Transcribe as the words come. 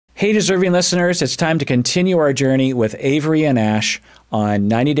Hey, deserving listeners, it's time to continue our journey with Avery and Ash on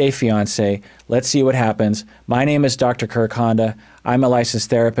 90 Day Fiancé. Let's see what happens. My name is Dr. Kirk Honda. I'm a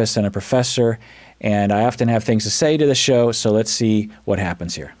licensed therapist and a professor, and I often have things to say to the show, so let's see what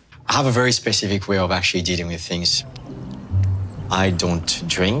happens here. I have a very specific way of actually dealing with things. I don't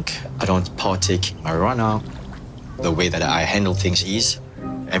drink, I don't partake in marijuana. The way that I handle things is,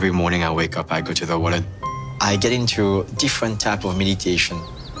 every morning I wake up, I go to the water. I get into different type of meditation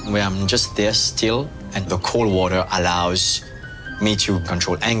where I'm just there still, and the cold water allows me to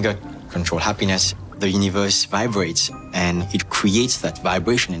control anger, control happiness. The universe vibrates, and it creates that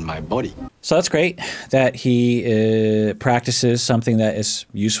vibration in my body. So that's great that he practices something that is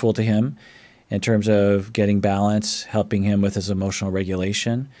useful to him in terms of getting balance, helping him with his emotional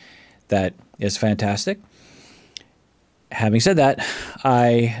regulation. That is fantastic. Having said that,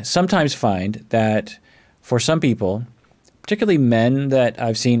 I sometimes find that for some people, particularly men that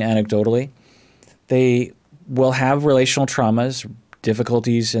I've seen anecdotally, they will have relational traumas,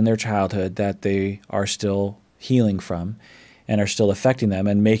 difficulties in their childhood that they are still healing from and are still affecting them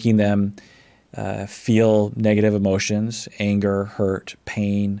and making them feel negative emotions, anger, hurt,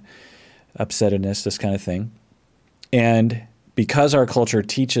 pain, upsetness, this kind of thing. And because our culture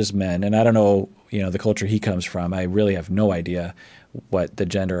teaches men, and I don't know, the culture he comes from, I really have no idea what the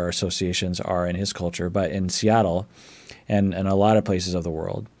gender associations are in his culture, but in Seattle and a lot of places of the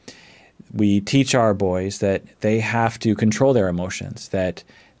world, we teach our boys that they have to control their emotions, that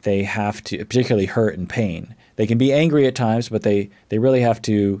they have to, particularly hurt and pain. They can be angry at times, but they really have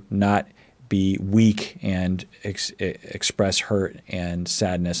to not be weak and express hurt and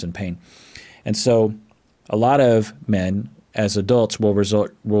sadness and pain. And so a lot of men as adults will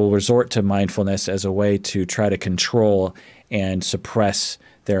resort to mindfulness as a way to try to control and suppress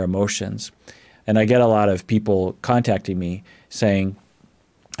their emotions. And I get a lot of people contacting me saying,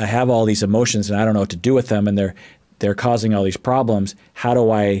 I have all these emotions and I don't know what to do with them, and they're causing all these problems. How do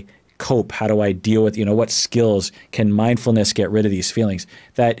I cope? How do I deal with, what skills can mindfulness get rid of these feelings?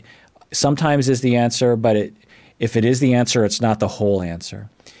 That sometimes is the answer, but if it is the answer, it's not the whole answer.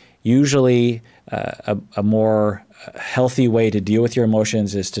 Usually a more healthy way to deal with your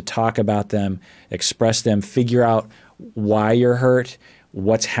emotions is to talk about them, express them, figure out why you're hurt,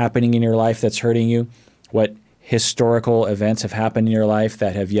 what's happening in your life that's hurting you, what historical events have happened in your life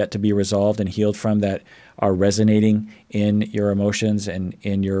that have yet to be resolved and healed from, that are resonating in your emotions and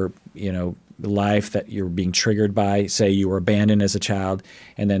in your life that you're being triggered by. Say you were abandoned as a child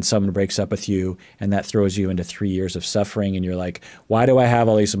and then someone breaks up with you and that throws you into 3 years of suffering, and you're like, why do I have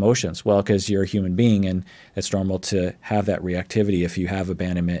all these emotions? Well, because you're a human being and it's normal to have that reactivity if you have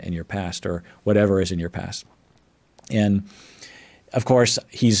abandonment in your past or whatever is in your past. And of course,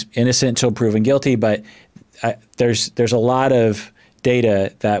 he's innocent until proven guilty, but there's a lot of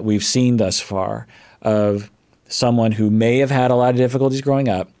data that we've seen thus far of someone who may have had a lot of difficulties growing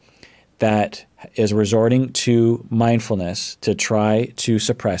up that is resorting to mindfulness to try to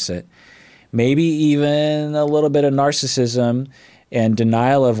suppress it, maybe even a little bit of narcissism and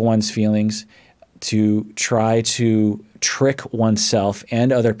denial of one's feelings to try to trick oneself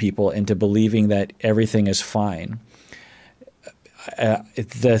and other people into believing that everything is fine.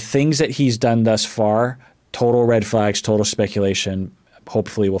 The things that he's done thus far, total red flags, total speculation,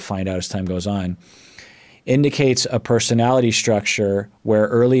 hopefully we'll find out as time goes on, indicates a personality structure where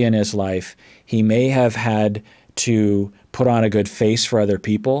early in his life he may have had to put on a good face for other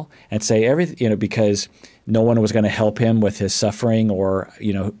people and say everything, because no one was going to help him with his suffering or,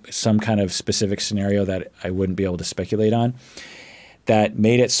 some kind of specific scenario that I wouldn't be able to speculate on, that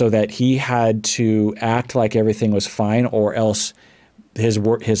made it so that he had to act like everything was fine or else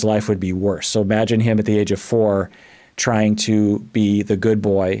his life would be worse. So imagine him at the age of 4 trying to be the good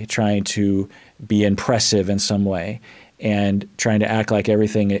boy, trying to be impressive in some way, and trying to act like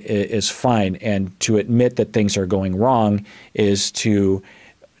everything is fine. And to admit that things are going wrong is to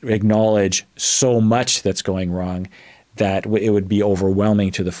acknowledge so much that's going wrong that it would be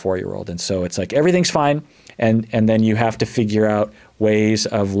overwhelming to the 4-year-old. And so it's like everything's fine, and then you have to figure out ways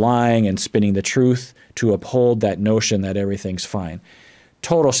of lying and spinning the truth to uphold that notion that everything's fine.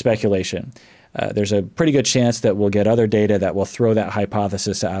 Total speculation. There's a pretty good chance that we'll get other data that will throw that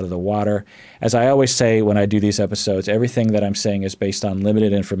hypothesis out of the water. As I always say when I do these episodes, everything that I'm saying is based on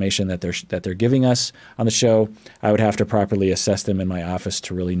limited information that they're giving us on the show. I would have to properly assess them in my office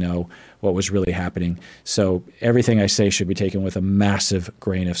to really know what was really happening. So everything I say should be taken with a massive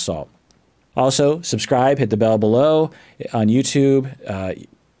grain of salt. Also, subscribe, hit the bell below on YouTube.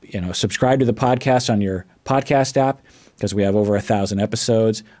 Subscribe to the podcast on your podcast app. because we have over 1,000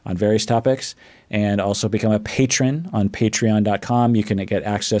 episodes on various topics, and also become a patron on patreon.com. You can get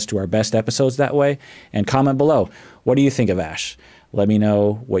access to our best episodes that way. And comment below, what do you think of Ash? Let me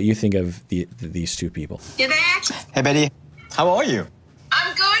know what you think of these two people. You there? Hey, Betty. How are you?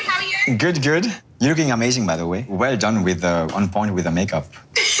 I'm good. How are you? Good, good. You're looking amazing, by the way. Well done with on point with the makeup.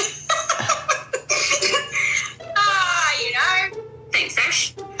 Thanks,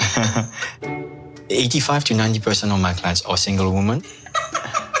 Ash. 85 to 90% of my clients are single women.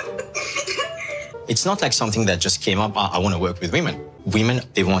 It's not like something that just came up, I want to work with women. Women,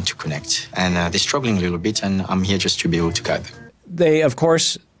 they want to connect, and they're struggling a little bit, and I'm here just to be able to guide them. They, of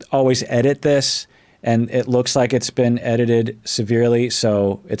course, always edit this, and it looks like it's been edited severely,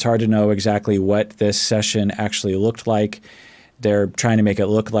 so it's hard to know exactly what this session actually looked like. They're trying to make it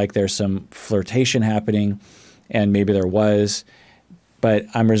look like there's some flirtation happening, and maybe there was, but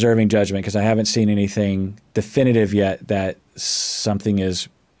I'm reserving judgment because I haven't seen anything definitive yet that something is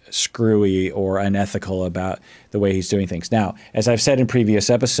screwy or unethical about the way he's doing things. Now, as I've said in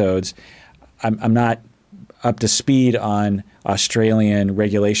previous episodes, I'm not up to speed on Australian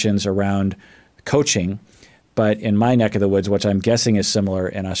regulations around coaching, but in my neck of the woods, which I'm guessing is similar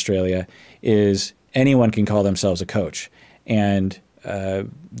in Australia, is anyone can call themselves a coach, and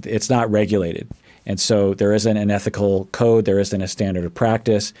it's not regulated. And so there isn't an ethical code, there isn't a standard of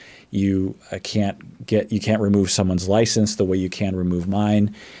practice. You can't remove someone's license the way you can remove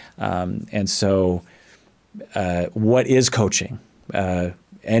mine. And so what is coaching?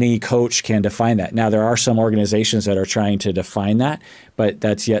 Any coach can define that. Now, there are some organizations that are trying to define that, but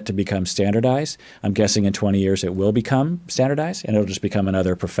that's yet to become standardized. I'm guessing in 20 years it will become standardized, and it'll just become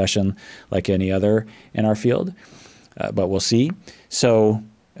another profession like any other in our field. But we'll see. So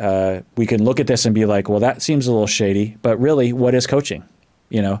we can look at this and be like, well, that seems a little shady, but really, what is coaching?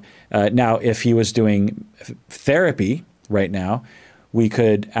 You know, now, if he was doing therapy right now, we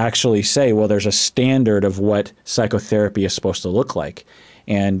could actually say, well, there's a standard of what psychotherapy is supposed to look like.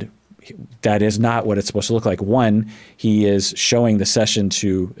 And that is not what it's supposed to look like. One, he is showing the session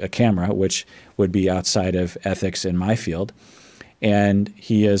to a camera, which would be outside of ethics in my field. And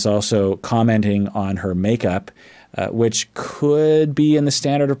he is also commenting on her makeup, which could be in the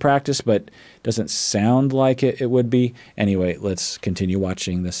standard of practice, but doesn't sound like it would be. Anyway, let's continue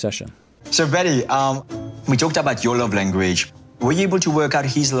watching this session. So, Betty, we talked about your love language. Were you able to work out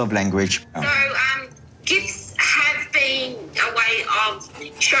his love language? So, gifts have been a way of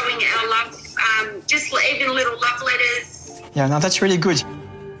showing our love, just even little love letters. Yeah, no, that's really good.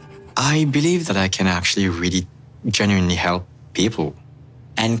 I believe that I can actually really genuinely help people.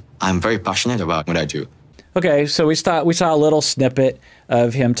 And I'm very passionate about what I do. Okay, so we saw a little snippet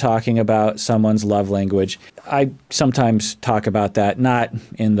of him talking about someone's love language. I sometimes talk about that, not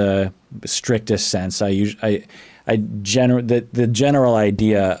in the strictest sense. The general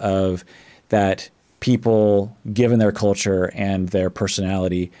idea of that people, given their culture and their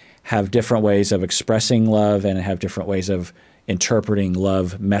personality, have different ways of expressing love and have different ways of interpreting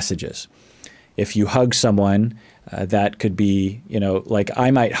love messages. If you hug someone, that could be, you know, like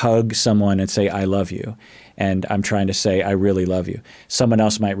I might hug someone and say, I love you. And I'm trying to say, I really love you. Someone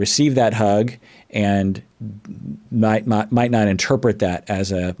else might receive that hug and might not interpret that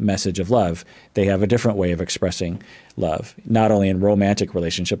as a message of love. They have a different way of expressing love, not only in romantic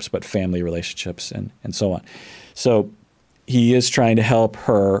relationships, but family relationships and so on. So he is trying to help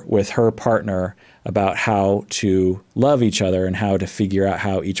her with her partner about how to love each other and how to figure out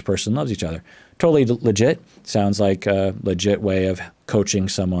how each person loves each other. Totally legit. Sounds like a legit way of coaching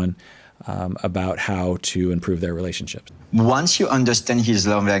someone about how to improve their relationships. Once you understand his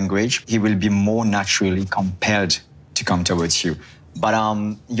love language, he will be more naturally compelled to come towards you. But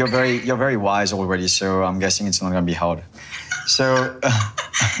you're very wise already, so I'm guessing it's not going to be hard. So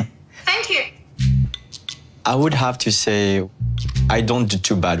Thank you. I would have to say I don't do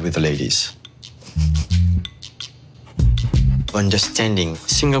too bad with the ladies. Understanding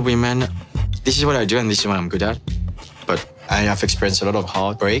single women, this is what I do and this is what I'm good at. But I have experienced a lot of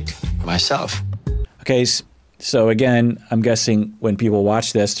heartbreak myself. Okay, so again, I'm guessing when people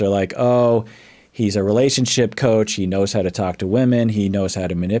watch this, they're like, oh, he's a relationship coach. He knows how to talk to women. He knows how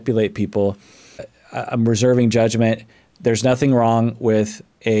to manipulate people. I'm reserving judgment. There's nothing wrong with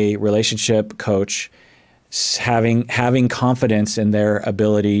a relationship coach having confidence in their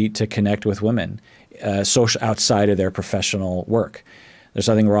ability to connect with women, social outside of their professional work. There's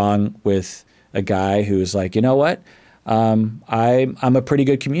nothing wrong with a guy who's like, you know what? I'm a pretty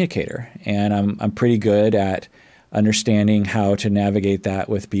good communicator, and I'm pretty good at understanding how to navigate that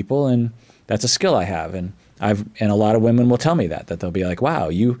with people, and that's a skill I have. And a lot of women will tell me that they'll be like, wow,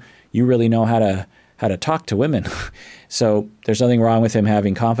 you really know how how to talk to women. So there's nothing wrong with him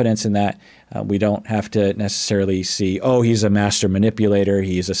having confidence in that. We don't have to necessarily see, oh, he's a master manipulator,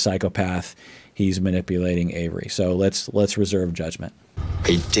 he's a psychopath, he's manipulating Avery. So let's reserve judgment.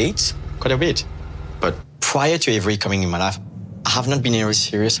 I date quite a bit, but prior to Avery coming in my life, I have not been in a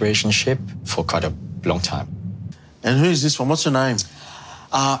serious relationship for quite a long time. And who's this one? What's her name?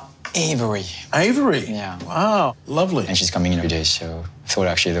 Avery. Avery? Yeah. Wow, lovely. And she's coming in today, so I thought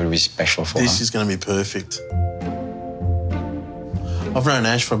actually that would be special for her. This is going to be perfect. I've known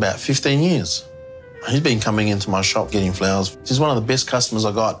Ash for about 15 years. He's been coming into my shop getting flowers. He's one of the best customers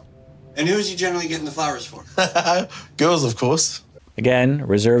I got. And who is he generally getting the flowers for? Girls, of course. Again,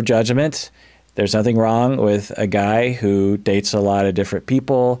 reserve judgment. There's nothing wrong with a guy who dates a lot of different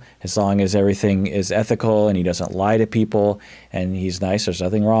people as long as everything is ethical and he doesn't lie to people and he's nice. There's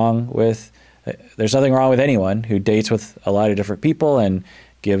nothing wrong with anyone who dates with a lot of different people and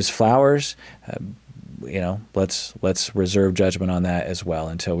gives flowers. You know, let's reserve judgment on that as well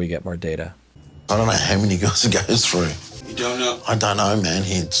until we get more data. I don't know how many girls he goes through. You don't know? I don't know, man.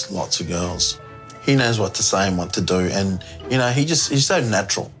 He hits lots of girls. He knows what to say and what to do, and you know, he's so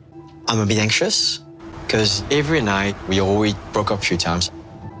natural. I'm a bit anxious because Avery and I, we already broke up a few times.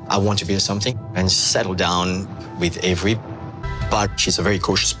 I want to build something and settle down with Avery, but she's a very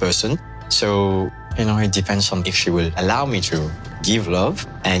cautious person. So, you know, it depends on if she will allow me to give love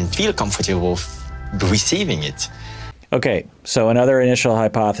and feel comfortable receiving it. Okay, so another initial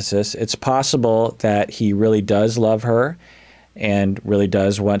hypothesis. It's possible that he really does love her and really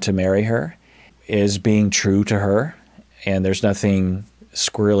does want to marry her, is being true to her, and there's nothing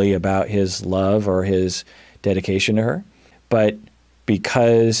squirrely about his love or his dedication to her. But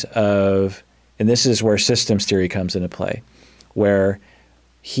because of, and this is where systems theory comes into play, where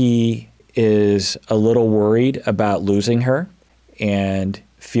he is a little worried about losing her and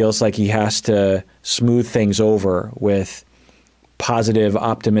feels like he has to smooth things over with positive,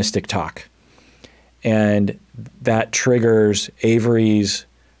 optimistic talk. And that triggers Avery's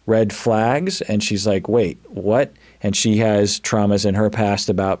red flags, and she's like, wait, what? And she has traumas in her past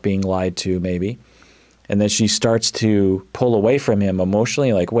about being lied to, maybe. And then she starts to pull away from him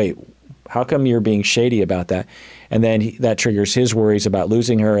emotionally, like, wait, how come you're being shady about that? And then that triggers his worries about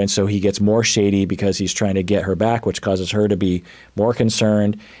losing her, and so he gets more shady because he's trying to get her back, which causes her to be more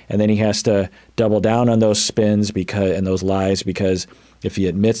concerned. And then he has to double down on those spins and those lies, because if he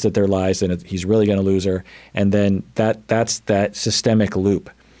admits that they're lies, then he's really going to lose her. And then that's that systemic loop,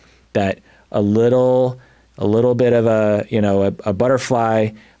 that a little bit of a butterfly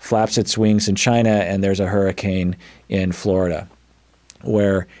flaps its wings in China and there's a hurricane in Florida,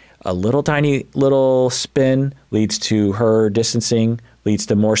 where a tiny little spin leads to her distancing, leads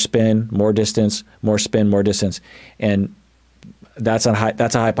to more spin, more distance, more spin, more distance. And that's a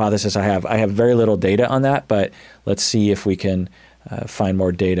hypothesis I have. I have very little data on that, but let's see if we can find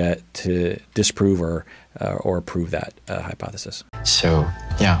more data to disprove or prove that hypothesis. So,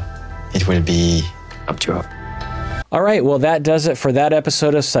 yeah, it will be up to her. All right, well, that does it for that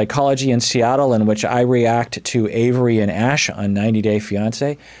episode of Psychology in Seattle, in which I react to Avery and Ash on 90 Day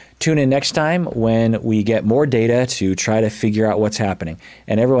Fiancé. Tune in next time when we get more data to try to figure out what's happening.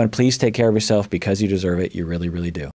 And everyone, please take care of yourself because you deserve it. You really, really do.